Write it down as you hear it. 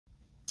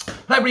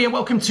Hello everybody and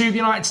welcome to the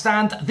United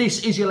Stand.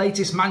 This is your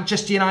latest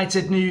Manchester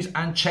United news,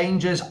 and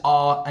changes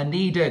are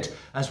needed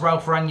as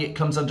Ralph Rangnick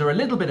comes under a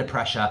little bit of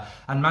pressure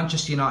and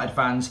Manchester United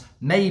fans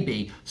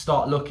maybe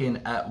start looking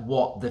at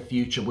what the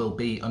future will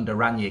be under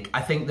Rangnick.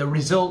 I think the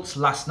results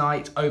last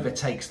night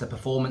overtakes the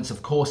performance,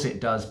 of course it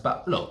does,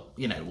 but look,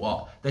 you know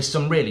what, there's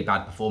some really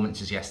bad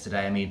performances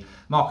yesterday. I mean,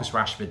 Marcus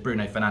Rashford,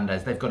 Bruno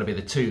Fernandes, they've got to be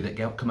the two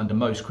that come under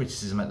most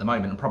criticism at the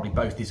moment and probably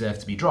both deserve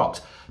to be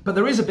dropped. But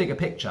there is a bigger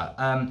picture.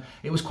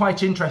 It was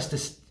quite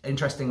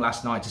interesting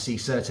last night to see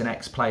certain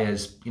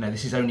ex-players, you know,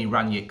 this is only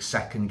Rangnick's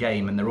second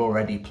game and they're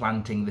already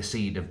planting the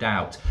seed of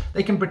doubt.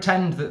 They can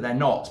pretend that they're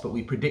not, but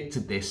we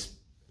predicted this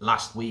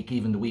last week,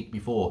 even the week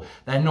before.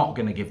 They're not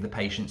going to give the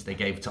patience they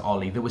gave to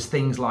Ollie. There was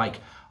things like,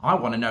 I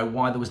want to know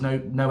why there was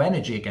no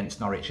energy against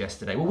Norwich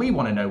yesterday. Well, we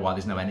want to know why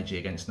there's no energy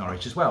against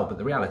Norwich as well, but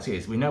the reality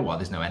is we know why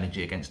there's no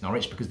energy against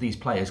Norwich, because these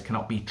players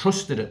cannot be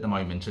trusted at the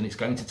moment, and it's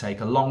going to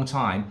take a long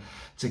time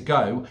to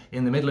go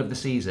in the middle of the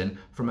season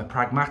from a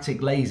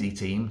pragmatic, lazy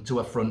team to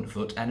a front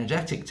foot,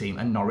 energetic team,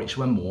 and Norwich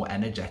were more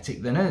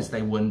energetic than us.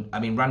 They won. I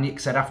mean, Rangnick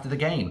said after the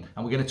game,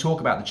 and we're going to talk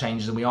about the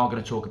changes, and we are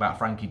going to talk about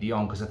Frankie de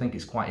Jong, because I think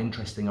it's quite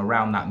interesting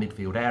around that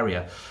midfield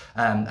area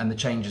and the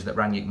changes that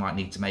Rangnick might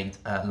need to make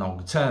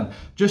longer term.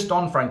 Just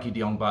on Frankie de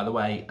Jong, by the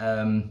way,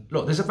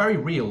 look, there's a very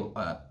real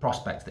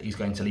prospect that he's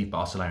going to leave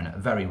Barcelona.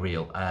 Very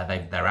real.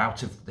 They're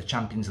out of the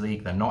Champions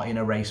League. They're not in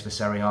a race for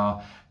Serie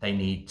A. They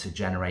need to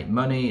generate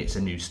money. It's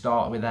a new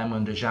start with them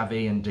under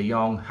Xavi, and de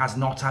Jong has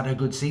not had a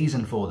good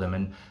season for them,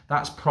 and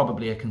that's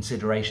probably a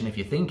consideration if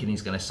you're thinking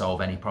he's going to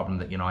solve any problem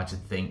that United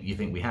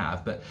think we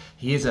have. But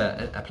he is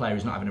a player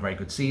who's not having a very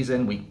good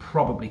season. We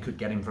probably could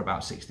get him for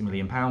about £60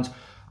 million.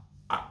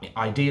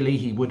 Ideally,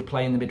 he would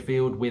play in the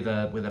midfield with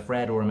a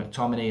Fred or a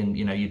McTominay, and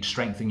you know, you'd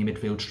strengthen your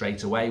midfield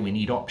straight away. We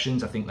need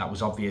options. I think that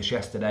was obvious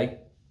yesterday.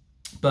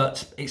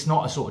 But it's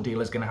not a sort of deal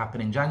that's going to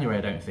happen in January,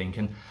 I don't think.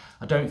 And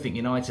I don't think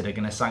United are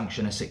going to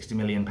sanction a £60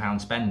 million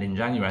spend in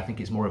January. I think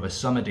it's more of a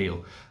summer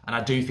deal. And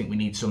I do think we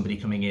need somebody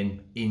coming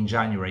in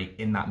January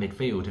in that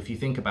midfield. If you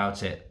think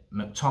about it,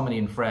 McTominay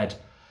and Fred,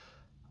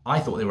 I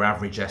thought they were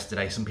average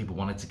yesterday. Some people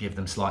wanted to give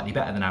them slightly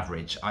better than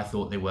average. I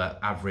thought they were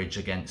average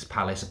against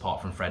Palace,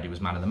 apart from Fred, who was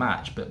man of the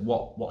match. But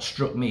what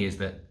struck me is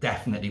that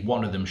definitely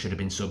one of them should have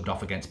been subbed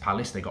off against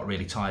Palace. They got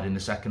really tired in the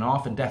second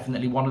half, and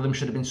definitely one of them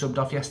should have been subbed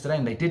off yesterday,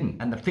 and they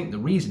didn't. And I think the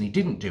reason he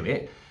didn't do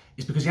it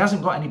is because he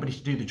hasn't got anybody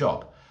to do the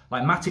job.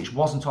 Like, Matic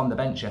wasn't on the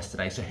bench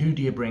yesterday, so who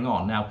do you bring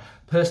on? Now,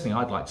 personally,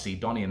 I'd like to see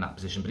Donny in that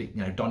position, but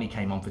you know, Donny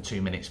came on for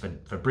 2 minutes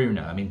for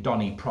Bruno. I mean,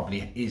 Donny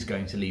probably is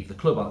going to leave the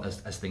club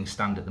as things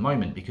stand at the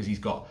moment, because he's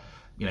got,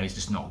 you know, he's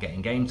just not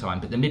getting game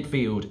time. But the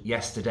midfield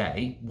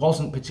yesterday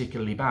wasn't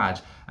particularly bad,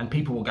 and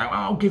people will go,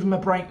 oh, give him a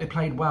break, they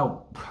played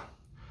well.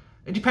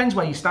 It depends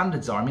where your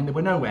standards are. I mean, they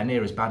were nowhere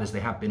near as bad as they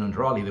have been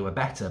under Ollie. They were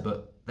better,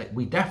 but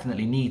we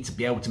definitely need to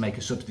be able to make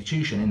a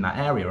substitution in that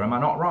area. Am I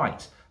not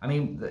right? I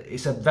mean,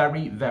 it's a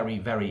very, very,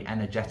 very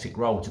energetic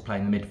role to play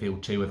in the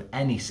midfield too of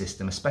any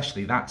system,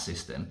 especially that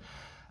system.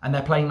 And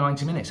they're playing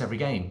 90 minutes every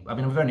game. I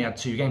mean, we've only had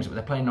 2 games, but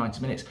they're playing 90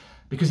 minutes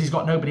because he's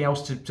got nobody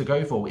else to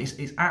go for.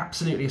 It's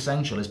absolutely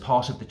essential as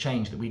part of the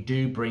change that we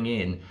do bring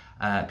in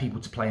people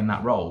to play in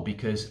that role,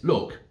 because,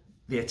 look,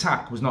 the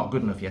attack was not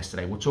good enough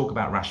yesterday. We'll talk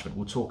about Rashford,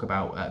 we'll talk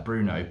about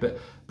Bruno, but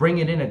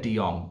bringing in a de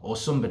Jong or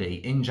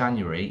somebody in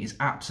January is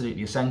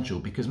absolutely essential,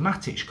 because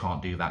Matic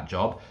can't do that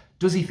job.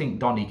 Does he think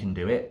Donny can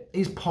do it?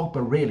 Is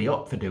Pogba really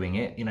up for doing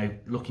it? You know,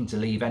 looking to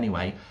leave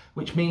anyway,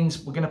 which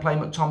means we're going to play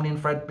McTominay and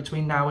Fred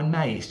between now and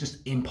May. It's just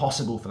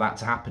impossible for that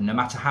to happen, no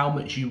matter how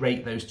much you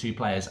rate those 2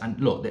 players.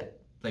 And look,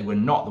 they were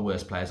not the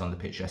worst players on the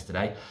pitch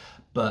yesterday,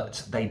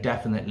 but they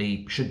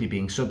definitely should be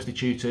being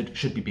substituted,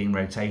 should be being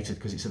rotated,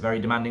 because it's a very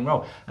demanding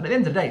role. And at the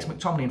end of the day, it's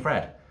McTominay and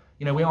Fred.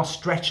 You know, we are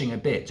stretching a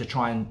bit to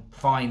try and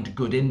find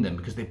good in them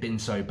because they've been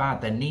so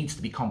bad. There needs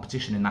to be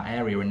competition in that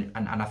area, and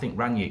I think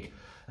Rangnick,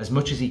 as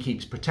much as he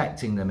keeps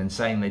protecting them and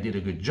saying they did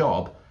a good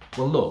job,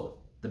 well, look,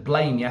 the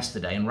blame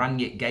yesterday, and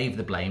Rangnick gave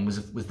the blame,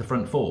 was the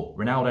front 4.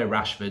 Ronaldo,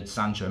 Rashford,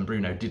 Sancho and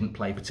Bruno didn't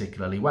play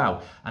particularly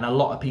well, and a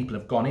lot of people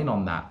have gone in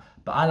on that.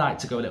 But I like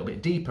to go a little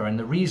bit deeper, and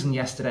the reason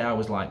yesterday I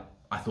was like,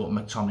 I thought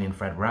McTominay and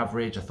Fred were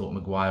average, I thought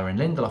Maguire and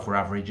Lindelof were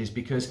average, is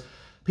because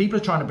people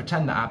are trying to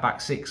pretend that our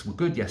back 6 were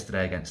good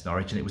yesterday against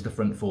Norwich, and it was the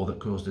front 4 that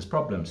caused us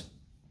problems.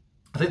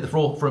 I think the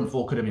front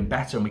 4 could have been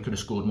better and we could have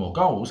scored more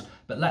goals,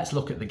 but let's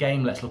look at the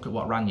game, let's look at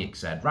what Rangnick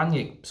said.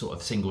 Rangnick sort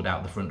of singled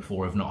out the front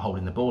 4 of not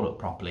holding the ball up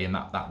properly, and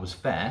that was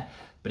fair,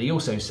 but he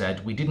also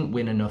said we didn't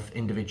win enough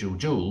individual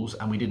duels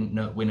and we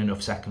didn't win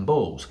enough second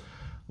balls.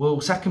 Well,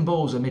 second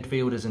balls are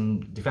midfielders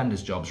and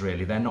defenders' jobs,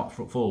 really. They're not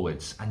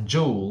forwards, and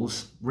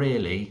duels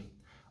really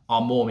are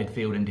more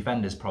midfield and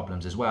defenders'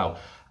 problems as well.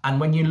 And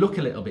when you look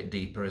a little bit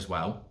deeper as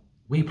well,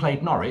 we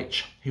played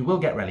Norwich, who will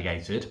get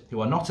relegated,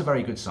 who are not a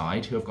very good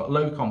side, who have got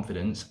low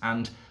confidence,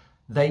 and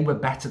they were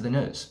better than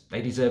us.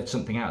 They deserved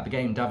something out of the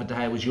game. David De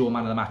Gea was your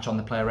man of the match on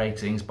the player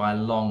ratings by a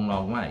long,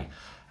 long way.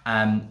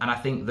 And I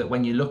think that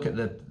when you look at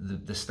the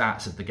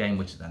stats of the game,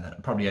 which are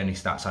probably only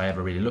stats I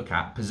ever really look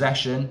at,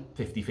 possession,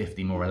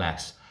 50-50 more or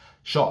less.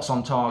 Shots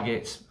on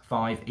target,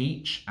 5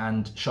 each,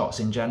 and shots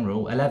in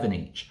general 11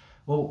 each.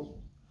 Well,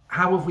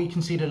 how have we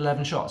conceded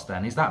 11 shots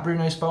then? Is that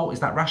Bruno's fault? Is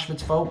that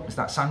Rashford's fault? Is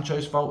that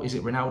Sancho's fault? Is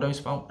it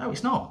Ronaldo's fault? No,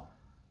 it's not.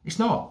 It's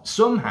not.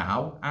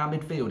 Somehow our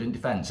midfield in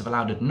defence have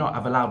allowed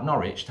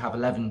Norwich to have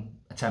 11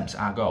 attempts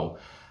at our goal.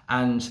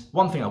 And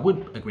one thing I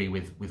would agree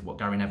with what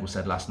Gary Neville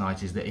said last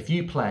night is that if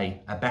you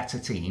play a better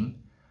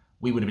team,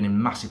 we would have been in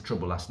massive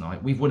trouble last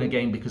night. We've won a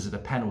game because of a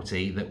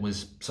penalty that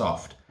was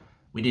soft.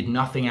 We did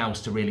nothing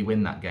else to really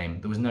win that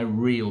game. There was no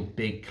real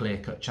big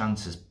clear-cut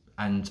chances.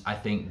 And I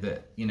think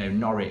that, you know,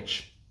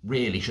 Norwich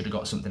really should have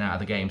got something out of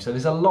the game. So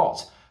there's a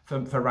lot for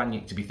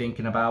Rangnick to be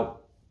thinking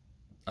about.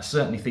 I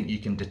certainly think you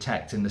can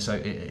detect in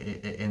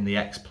the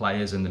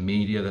ex-players and the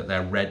media that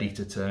they're ready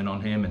to turn on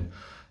him. And,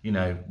 you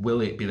know,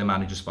 will it be the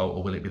manager's fault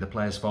or will it be the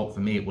players' fault? For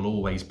me, it will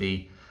always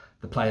be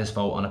the players'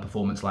 fault on a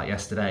performance like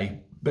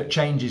yesterday. But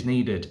change is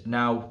needed.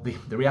 Now,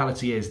 the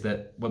reality is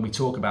that when we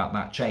talk about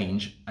that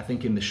change, I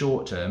think in the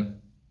short term,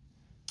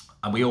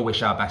 and we all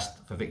wish our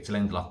best for Victor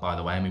Lindelof, by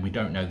the way. I mean, we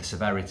don't know the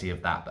severity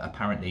of that, but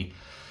apparently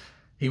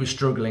he was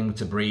struggling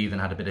to breathe and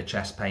had a bit of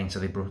chest pain, so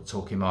they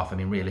took him off. I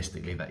mean,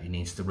 realistically, that he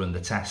needs to run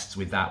the tests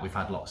with that. We've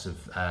had lots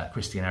of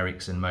Christian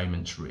Eriksen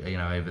moments, you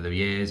know, over the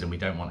years, and we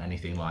don't want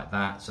anything like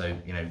that. So,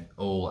 you know,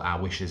 all our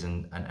wishes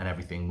and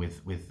everything with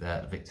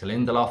Victor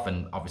Lindelof,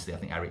 and obviously I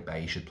think Eric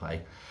Bailly should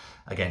play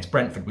against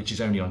Brentford, which is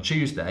only on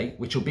Tuesday,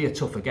 which will be a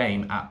tougher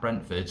game at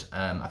Brentford.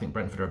 I think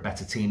Brentford are a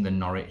better team than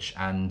Norwich,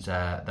 and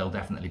they'll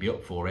definitely be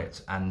up for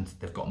it, and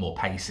they've got more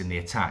pace in the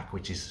attack,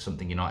 which is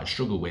something United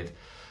struggle with.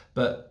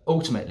 But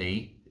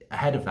ultimately,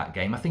 ahead of that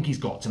game, I think he's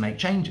got to make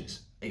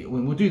changes.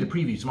 We'll do the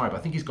preview tomorrow, but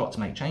I think he's got to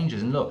make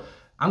changes. And look,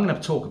 I'm going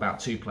to talk about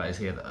two players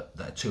here that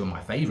are two of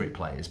my favourite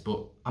players,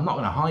 but I'm not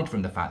going to hide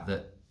from the fact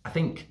that I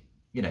think,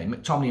 you know,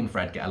 McTominay and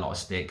Fred get a lot of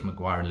stick,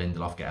 Maguire and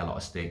Lindelof get a lot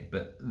of stick,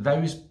 but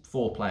those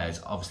four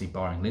players, obviously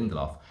barring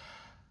Lindelof,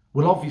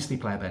 will obviously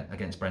play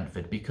against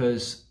Brentford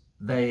because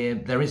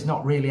there is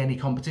not really any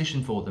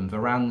competition for them.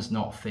 Varane's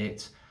not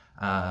fit.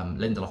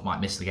 Lindelof might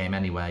miss the game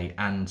anyway,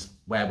 and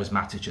where was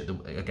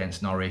Matic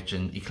against Norwich,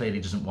 and he clearly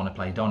doesn't want to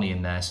play Donny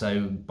in there.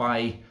 So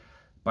by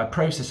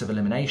process of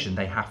elimination,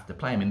 they have to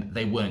play him. I mean,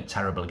 they weren't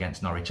terrible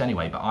against Norwich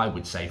anyway, but I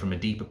would say from a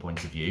deeper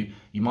point of view,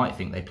 you might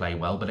think they play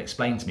well, but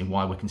explain to me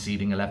why we're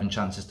conceding 11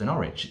 chances to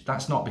Norwich.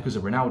 That's not because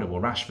of Ronaldo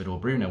or Rashford or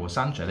Bruno or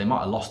Sancho. They might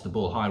have lost the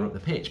ball higher up the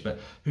pitch,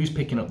 but who's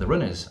picking up the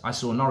runners? I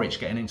saw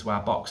Norwich getting into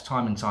our box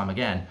time and time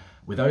again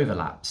with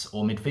overlaps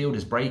or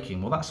midfielders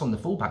breaking. Well, that's on the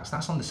fullbacks,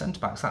 that's on the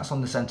centre-backs, that's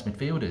on the centre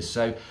midfielders.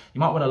 So you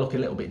might want to look a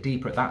little bit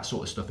deeper at that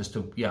sort of stuff as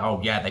to, yeah,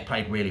 oh yeah, they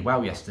played really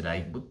well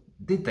yesterday. But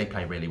did they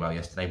play really well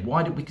yesterday?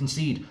 Why did we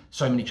concede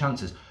so many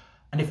chances?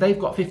 And if they've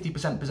got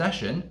 50%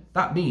 possession,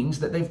 that means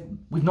that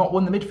we've not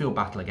won the midfield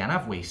battle again,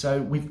 have we?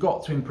 So we've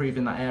got to improve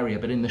in that area.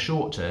 But in the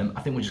short term,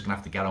 I think we're just going to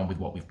have to get on with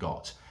what we've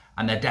got.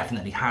 And there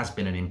definitely has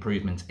been an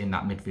improvement in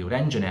that midfield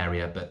engine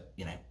area. But,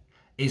 you know,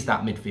 is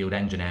that midfield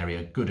engine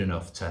area good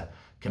enough to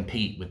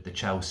compete with the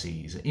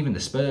Chelseas, even the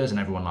Spurs and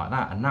everyone like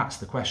that? And that's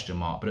the question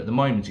mark. But at the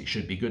moment, it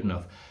should be good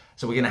enough.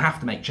 So we're going to have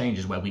to make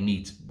changes where we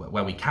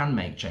can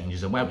make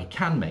changes, and where we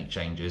can make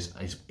changes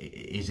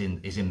is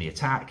in the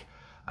attack.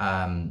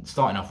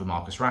 Starting off with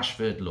Marcus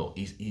Rashford. Look,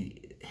 if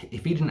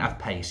he didn't have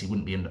pace, he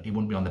wouldn't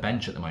be on the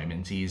bench at the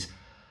moment. He's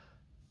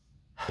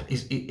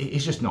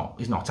just not.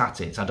 He's not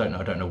at it. I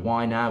don't know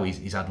why now.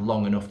 He's had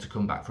long enough to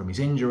come back from his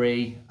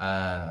injury.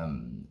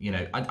 You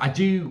know, I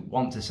do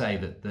want to say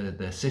that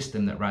the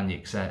system that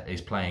Rangnick is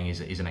playing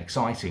is an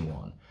exciting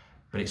one,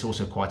 but it's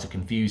also quite a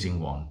confusing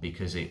one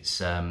because it's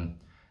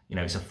you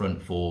know, it's a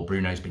front four.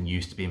 Bruno's been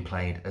used to being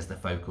played as the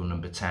focal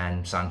number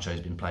 10. Sancho's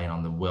been playing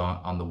on the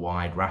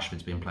wide.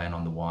 Rashford's been playing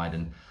on the wide,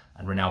 and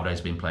Ronaldo's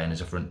been playing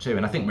as a front two.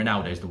 And I think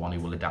Ronaldo's the one who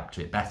will adapt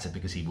to it better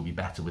because he will be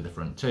better with the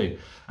front two.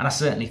 And I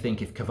certainly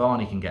think if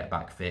Cavani can get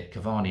back fit,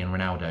 Cavani and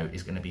Ronaldo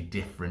is going to be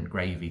different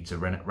gravy to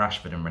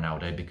Rashford and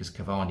Ronaldo, because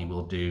Cavani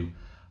will do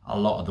a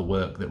lot of the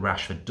work that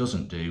Rashford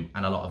doesn't do,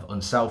 and a lot of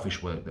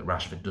unselfish work that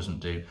Rashford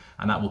doesn't do,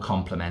 and that will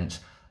complement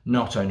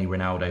not only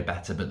Ronaldo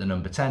better, but the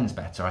number 10's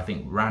better. I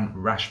think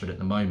Rashford at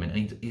the moment,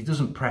 and he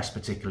doesn't press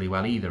particularly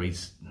well either.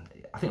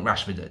 I think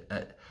Rashford,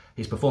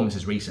 his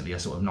performances recently are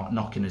sort of not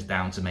knocking us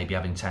down to maybe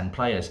having 10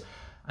 players.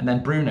 And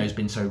then Bruno's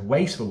been so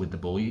wasteful with the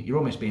ball, you're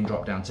almost being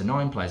dropped down to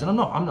 9 players. And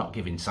I'm not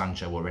giving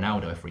Sancho or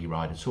Ronaldo a free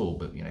ride at all,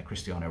 but you know,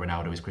 Cristiano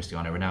Ronaldo is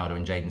Cristiano Ronaldo,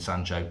 and Jadon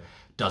Sancho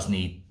does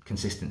need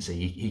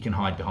consistency. He can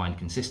hide behind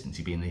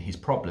consistency being his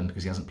problem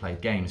because he hasn't played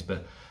games.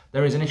 But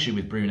there is an issue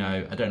with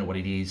Bruno. I don't know what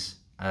it is.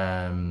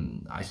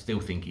 I still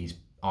think he's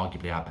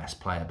arguably our best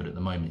player, but at the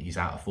moment he's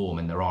out of form,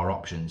 and there are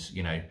options.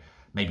 You know,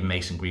 maybe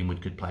Mason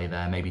Greenwood could play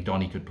there, maybe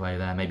Donny could play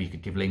there, maybe you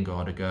could give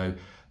Lingard a go,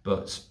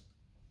 but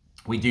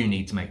we do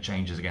need to make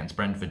changes against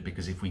Brentford,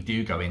 because if we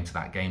do go into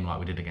that game like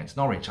we did against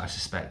Norwich, I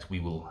suspect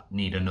we will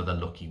need another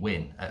lucky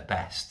win at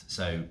best.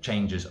 So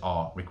changes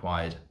are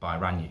required by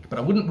Rangnick. But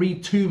I wouldn't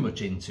read too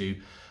much into,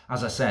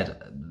 as I said,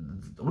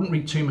 I wouldn't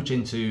read too much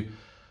into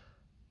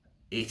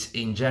it's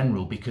in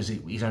general because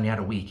he's only had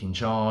a week in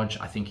charge.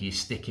 I think he's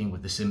sticking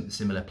with the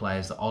similar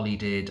players that Ollie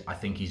did. I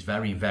think he's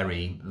very,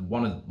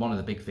 one of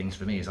the big things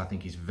for me is I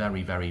think he's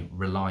very, very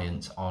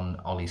reliant on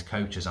Ollie's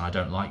coaches, and I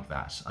don't like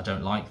that. I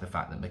don't like the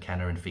fact that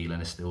McKenna and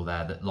Phelan are still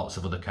there, that lots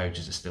of other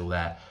coaches are still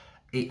there.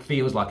 It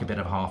feels like a bit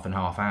of half and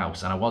half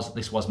house, and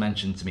this was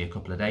mentioned to me a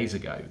couple of days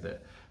ago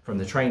that from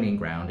the training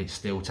ground, it's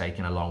still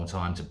taking a long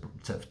time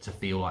to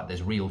feel like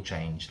there's real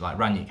change. Like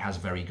Rangnick has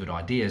very good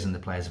ideas and the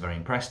players are very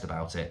impressed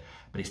about it,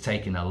 but it's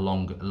taken a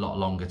lot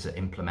longer to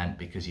implement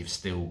because you've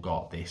still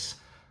got this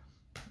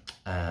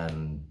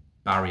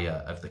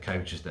barrier of the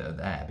coaches that are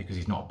there because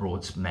he's not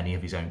brought many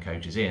of his own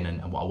coaches in.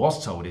 And what I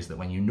was told is that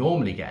when you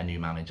normally get a new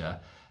manager,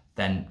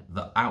 then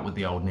out with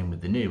the old and in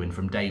with the new. And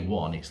from day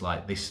one, it's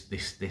like this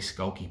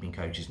goalkeeping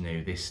coach is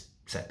new, this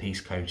set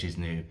piece coach is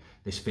new,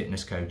 this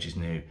fitness coach is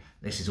new,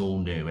 this is all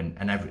new,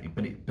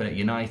 but at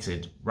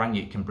United,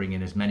 Rangnick can bring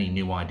in as many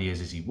new ideas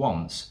as he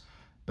wants,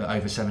 but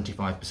over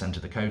 75%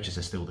 of the coaches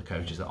are still the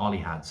coaches that Ollie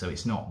had, so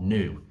it's not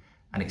new.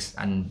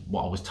 And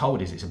what I was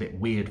told is it's a bit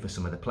weird for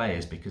some of the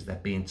players because they're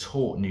being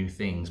taught new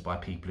things by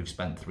people who've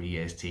spent 3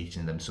 years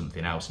teaching them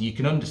something else. And you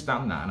can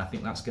understand that, and I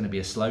think that's going to be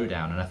a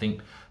slowdown, and I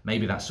think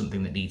maybe that's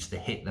something that needs to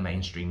hit the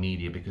mainstream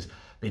media because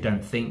they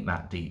don't think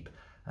that deep.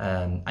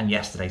 And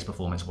yesterday's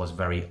performance was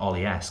very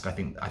Ollie-esque. I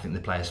think the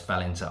players fell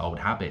into old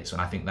habits,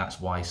 and I think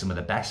that's why some of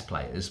the best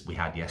players we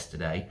had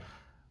yesterday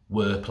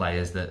were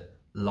players that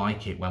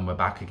like it when we're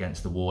back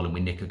against the wall and we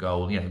nick a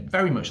goal. You know,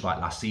 very much like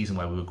last season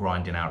where we were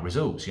grinding out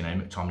results. You know,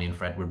 McTominay and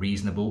Fred were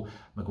reasonable,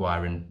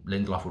 Maguire and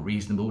Lindelof were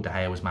reasonable, De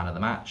Gea was man of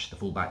the match, the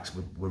fullbacks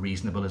were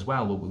reasonable as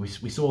well. We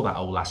saw that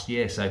all last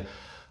year, so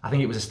I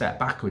think it was a step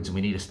backwards and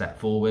we need a step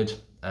forward.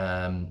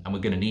 And we're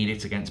going to need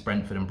it against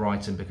Brentford and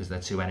Brighton because they're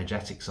two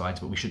energetic sides,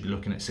 but we should be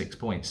looking at 6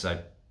 points. So,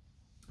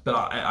 but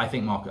I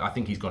think Mark, I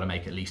think he's got to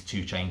make at least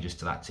 2 changes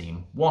to that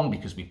team. 1,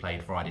 because we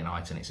played Friday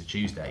night and it's a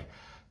Tuesday.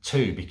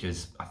 2,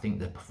 because I think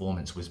the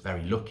performance was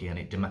very lucky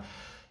and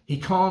he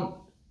can't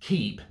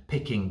keep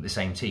picking the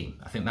same team.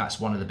 I think that's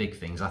one of the big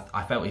things.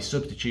 I felt his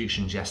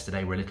substitutions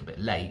yesterday were a little bit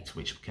late,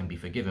 which can be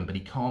forgiven, but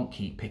he can't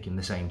keep picking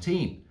the same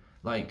team.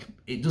 Like,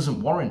 it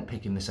doesn't warrant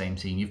picking the same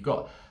team. You've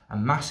got a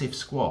massive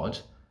squad,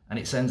 and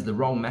it sends the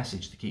wrong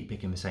message to keep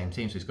picking the same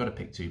team, so he's got to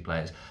pick 2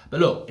 players. But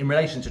look, in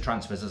relation to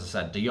transfers, as I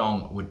said, De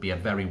Jong would be a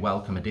very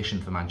welcome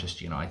addition for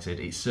Manchester United.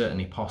 It's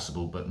certainly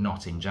possible, but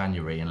not in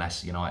January,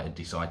 unless United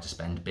decide to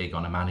spend big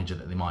on a manager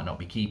that they might not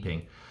be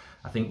keeping.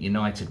 I think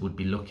United would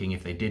be looking,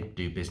 if they did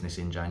do business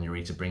in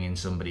January, to bring in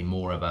somebody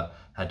more of a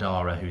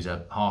Hadara who's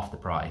a half the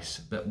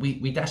price. But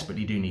we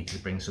desperately do need to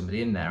bring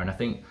somebody in there, and I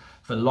think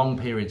for long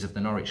periods of the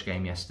Norwich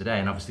game yesterday,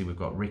 and obviously we've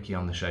got Ricky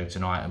on the show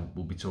tonight and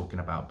we'll be talking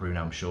about Bruno,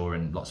 I'm sure,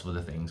 and lots of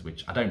other things,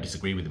 which I don't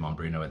disagree with him on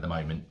Bruno at the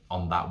moment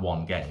on that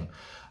one game.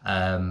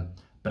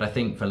 But I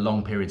think for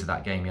long periods of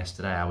that game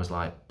yesterday, I was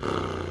like,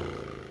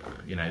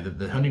 you know,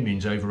 the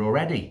honeymoon's over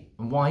already.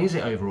 And why is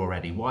it over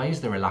already? Why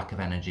is there a lack of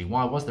energy?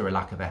 Why was there a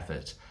lack of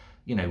effort?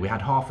 You know, we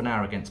had half an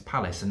hour against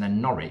Palace and then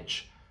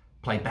Norwich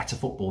played better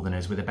football than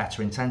us with a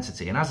better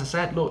intensity. And as I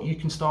said, look, you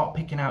can start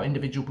picking out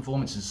individual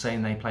performances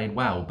saying they played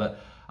well,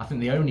 but I think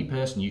the only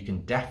person you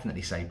can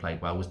definitely say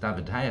played well was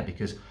David De Gea,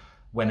 because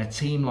when a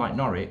team like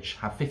Norwich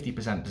have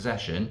 50%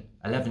 possession,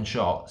 11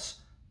 shots,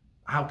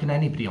 how can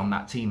anybody on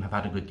that team have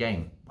had a good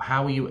game?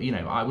 How are you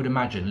know, I would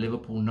imagine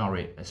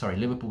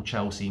Liverpool,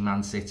 Chelsea,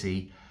 Man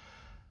City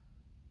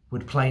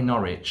would play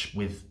Norwich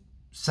with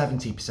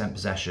 70%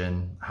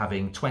 possession,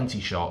 having 20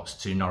 shots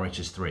to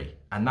Norwich's 3.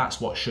 And that's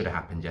what should have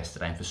happened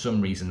yesterday. And for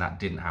some reason that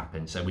didn't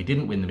happen. So we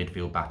didn't win the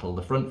midfield battle.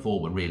 The front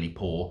 4 were really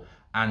poor.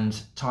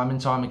 And time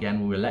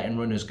again, we were letting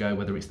runners go,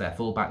 whether it's their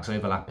fullbacks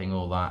overlapping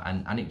or that,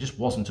 and it just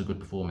wasn't a good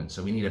performance.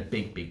 So we need a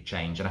big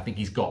change, and I think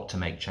he's got to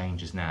make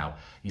changes now.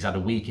 He's had a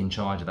week in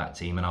charge of that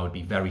team, and I would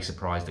be very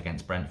surprised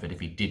against Brentford if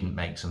he didn't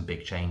make some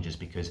big changes,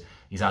 because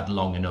he's had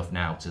long enough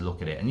now to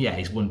look at it. And yeah,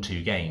 he's won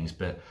 2 games,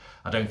 but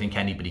I don't think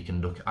anybody can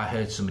look. I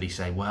heard somebody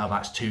say, well,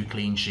 that's 2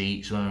 clean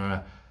sheets.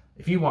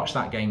 If you watched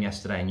that game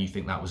yesterday and you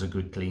think that was a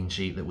good clean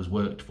sheet that was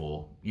worked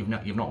for, you've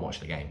not watched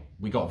the game.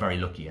 We got very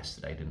lucky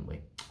yesterday, didn't we?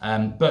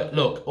 But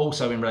look,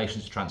 also in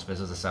relation to transfers,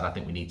 as I said, I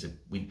think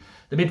the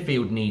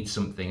midfield needs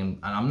something, and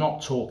I'm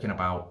not talking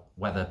about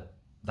whether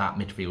that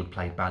midfield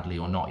played badly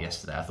or not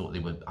yesterday. I thought they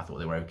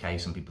were okay.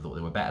 Some people thought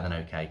they were better than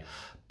okay,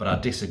 but I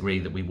disagree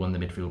that we won the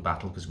midfield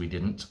battle, because we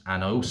didn't.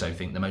 And I also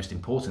think the most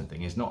important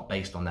thing is not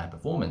based on their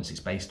performance; it's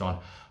based on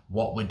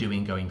what we're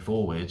doing going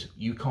forward.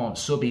 You can't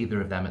sub either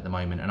of them at the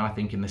moment, and I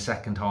think in the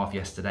second half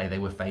yesterday they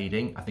were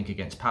fading. I think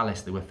against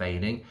Palace they were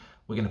fading.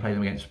 We're going to play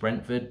them against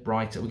Brentford,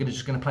 Brighton. We're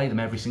just going to play them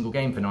every single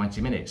game for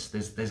 90 minutes.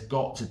 There's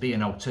got to be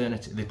an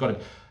alternative. There's got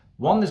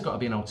to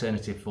be an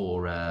alternative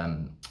for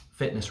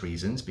fitness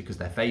reasons, because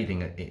they're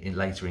fading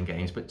later in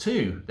games. But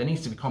 2, there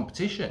needs to be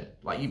competition.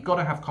 Like, you've got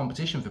to have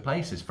competition for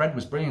places. Fred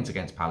was brilliant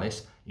against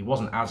Palace. He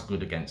wasn't as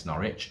good against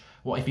Norwich.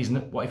 What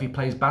if he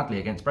plays badly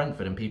against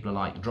Brentford and people are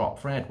like, drop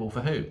Fred? Well,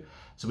 for who?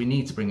 So we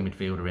need to bring a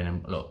midfielder in.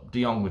 And look,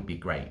 De Jong would be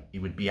great. He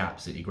would be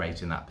absolutely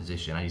great in that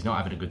position. And he's not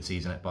having a good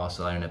season at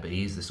Barcelona, but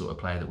he's the sort of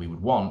player that we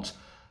would want.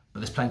 But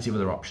there's plenty of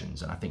other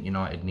options, and I think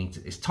United need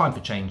to, it's time for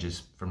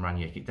changes from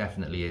Rangnick. It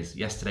definitely is.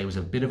 Yesterday was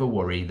a bit of a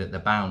worry that the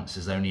bounce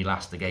has only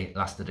lasted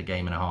a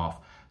game and a half.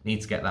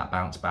 Needs to get that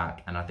bounce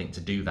back, and I think to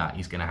do that,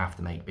 he's going to have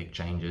to make big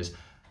changes.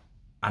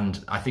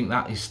 And I think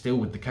that is still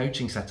with the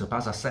coaching setup.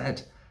 As I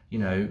said, you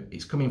know,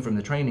 it's coming from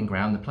the training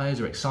ground. The players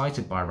are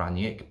excited by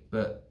Rangnick,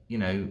 but, you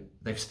know,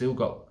 they've still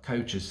got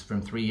coaches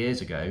from 3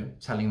 years ago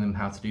telling them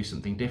how to do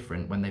something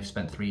different when they've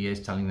spent 3 years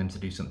telling them to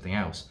do something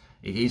else.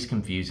 It is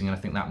confusing, and I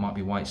think that might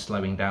be why it's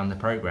slowing down the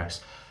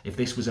progress. If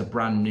this was a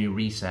brand new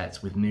reset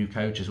with new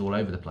coaches all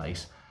over the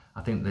place,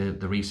 I think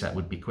the reset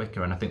would be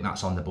quicker, and I think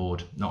that's on the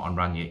board, not on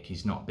Rangnick.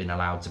 He's not been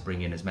allowed to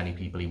bring in as many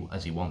people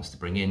as he wants to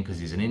bring in because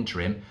he's an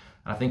interim,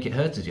 and I think it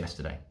hurt us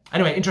yesterday.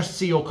 Anyway, interested to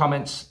see your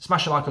comments.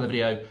 Smash a like on the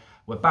video.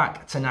 We're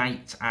back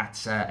tonight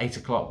at 8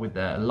 o'clock with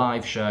the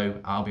live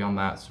show. I'll be on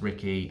that. It's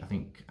Ricky, I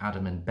think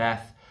Adam and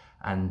Beth.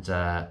 And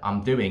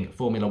I'm doing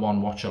Formula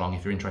 1 watch along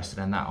if you're interested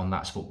in that on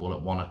That's Football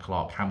at 1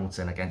 o'clock.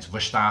 Hamilton against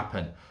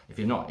Verstappen. If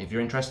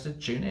you're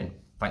interested, tune in.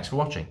 Thanks for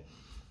watching.